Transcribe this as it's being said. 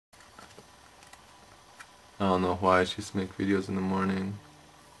I don't know why I choose to make videos in the morning.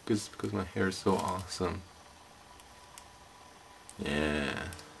 Because my hair is so awesome. Yeah.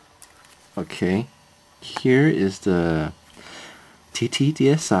 Okay. Here is the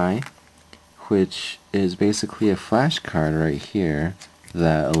DSTTi, which is basically a flash card right here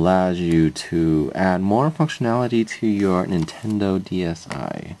that allows you to add more functionality to your Nintendo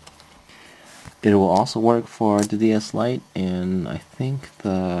DSi. It will also work for the DS Lite and I think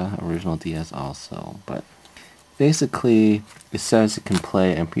the original DS also, but basically it says it can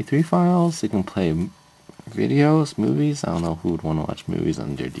play MP3 files, it can play videos, movies, I don't know who would want to watch movies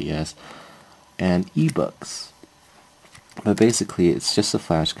on their DS, and ebooks. But basically it's just a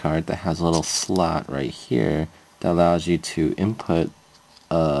flash card that has a little slot right here that allows you to input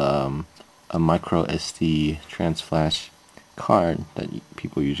a micro SD transflash card that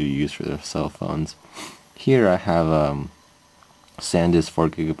people usually use for their cell phones. Here I have SanDisk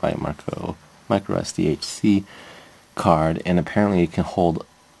 4GB micro SDHC card, and apparently it can hold.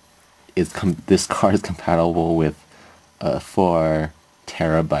 This card is compatible with 4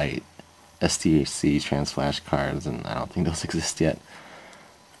 terabyte SDHC transflash cards, and I don't think those exist yet.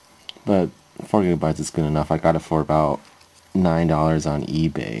 But 4GB is good enough. I got it for about $9 on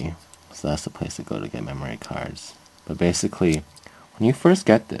eBay, so that's the place to go to get memory cards. But basically, when you first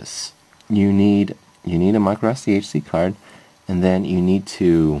get this, you need a micro SDHC card, and then you need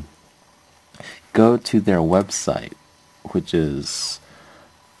to go to their website, which is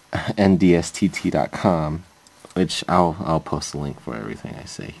DSTTi.com, which I'll post a link for everything I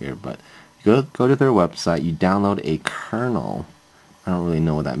say here. But you go to their website, you download a kernel. I don't really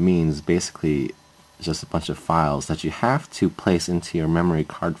know what that means. Basically, it's just a bunch of files that you have to place into your memory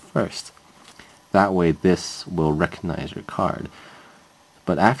card first. That way this will recognize your card.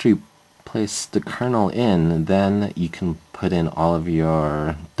 But after you place the kernel in, then you can put in all of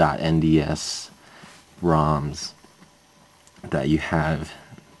your .nds ROMs that you have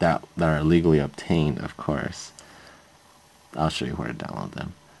that are legally obtained, of course. I'll show you where to download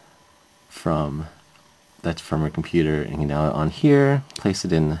them. That's from your computer, and you download it on here, place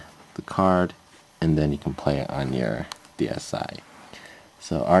it in the card, and then you can play it on your DSi.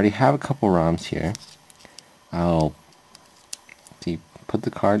 So I already have a couple ROMs here. I'll put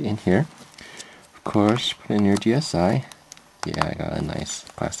the card in here. Of course, put in your DSi. Yeah, I got a nice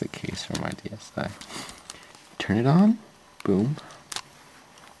plastic case for my DSi. Turn it on. Boom.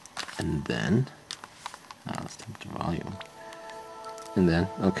 And then, let's turn the volume. And then,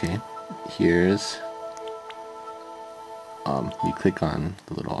 okay, here's, you click on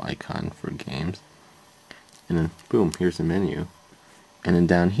the little icon for games. And then, boom, here's the menu. And then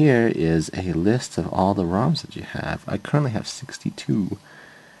down here is a list of all the ROMs that you have. I currently have 62.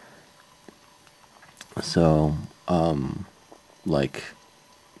 So, like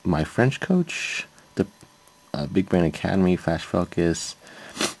My French Coach, the Big Brain Academy, Flash Focus,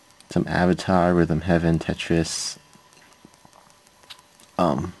 some Avatar, Rhythm Heaven, Tetris.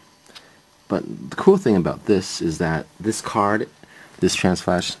 But the cool thing about this is that this card, this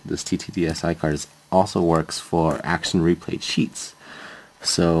Transflash, this DSTTi card, also works for action replay cheats.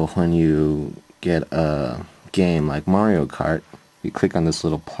 So when you get a game like Mario Kart, you click on this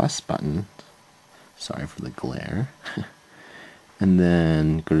little plus button. Sorry for the glare. And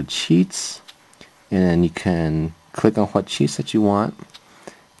then go to cheats, and then you can click on what cheats that you want.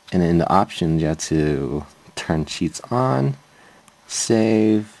 And in the options, you have to turn cheats on,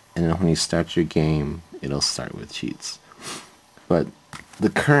 save, and then when you start your game, it'll start with cheats. But the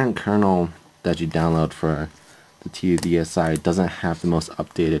current kernel that you download for the DSi doesn't have the most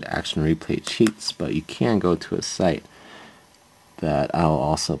updated action replay cheats, but you can go to a site that I'll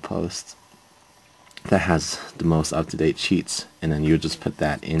also post that has the most up-to-date cheats, and then you just put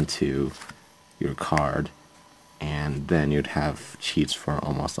that into your card, and then you'd have cheats for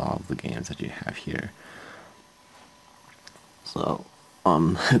almost all of the games that you have here. So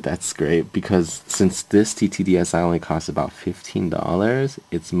that's great, because since this DSTTi only costs about $15,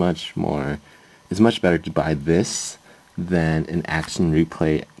 it's much better to buy this than an action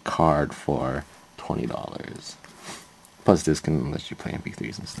replay card for $20. Plus this can let you play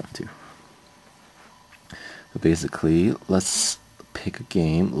MP3s and stuff too. But basically, let's pick a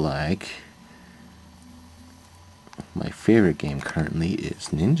game like, my favorite game currently is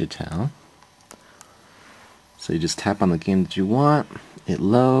Ninja Town. So you just tap on the game that you want, it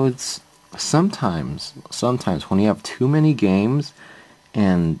loads. Sometimes when you have too many games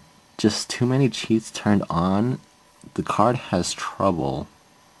and just too many cheats turned on, the card has trouble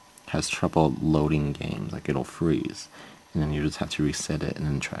loading games. Like, it'll freeze, and then you just have to reset it and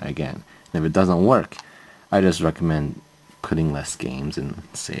then try again. And if it doesn't work, I just recommend putting less games and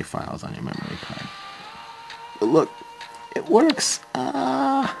save files on your memory card. Look, it works.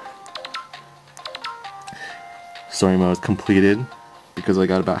 Story mode completed because I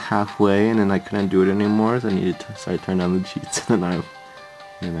got about halfway and then I couldn't do it anymore, so I needed to start turning on the cheats, and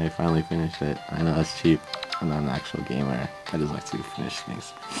I finally finished it. I know that's cheap. I'm not an actual gamer. I just like to finish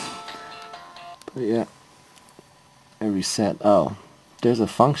things. But yeah, I reset. Oh, there's a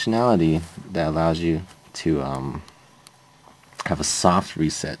functionality that allows you to have a soft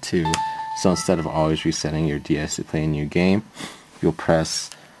reset too. So instead of always resetting your DS to play a new game, you'll press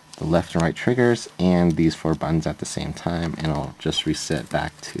the left and right triggers and these 4 buttons at the same time, and it'll just reset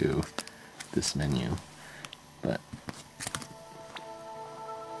back to this menu. But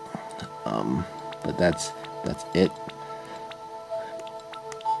that's it.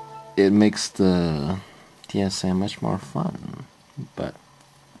 It makes the DSi much more fun. But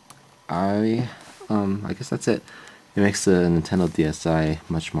I guess that's it. It makes the Nintendo DSi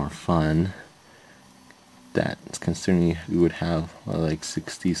much more fun. That considering you would have like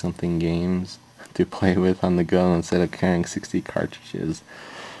 60 something games to play with on the go instead of carrying 60 cartridges.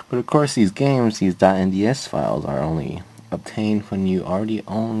 But of course these games, these .nds files, are only obtained when you already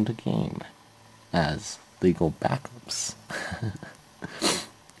own the game as legal backups.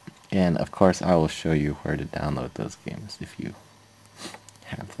 And of course I will show you where to download those games if you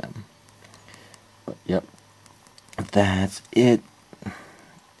have them. But yep, that's it.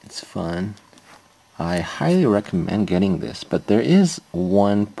 It's fun. I highly recommend getting this, but there is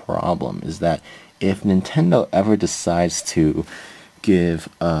one problem, is that if Nintendo ever decides to give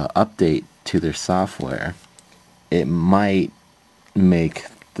an update to their software, it might make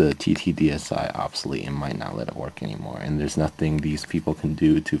the TTDSi obsolete and might not let it work anymore, and there's nothing these people can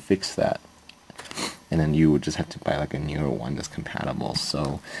do to fix that. And then you would just have to buy like a newer one that's compatible.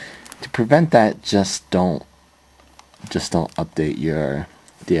 So to prevent that, just don't update your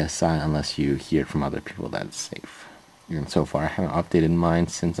DSi unless you hear from other people that it's safe. And so far I haven't updated mine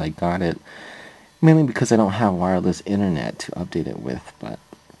since I got it, mainly because I don't have wireless internet to update it with, but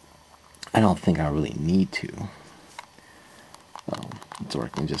I don't think I really need to. It's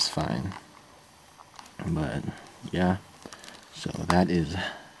working just fine. But yeah, so that is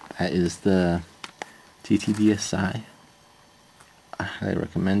the TTDSi. I highly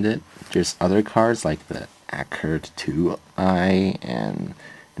recommend it. There's other cards like the Acurt 2i and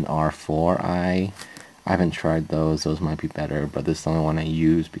an R4i. I haven't tried those. Those might be better, but this is the only one I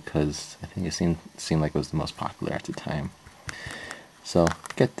use because I think it seemed like it was the most popular at the time. So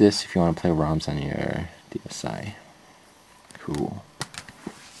get this if you want to play ROMs on your DSi. Cool.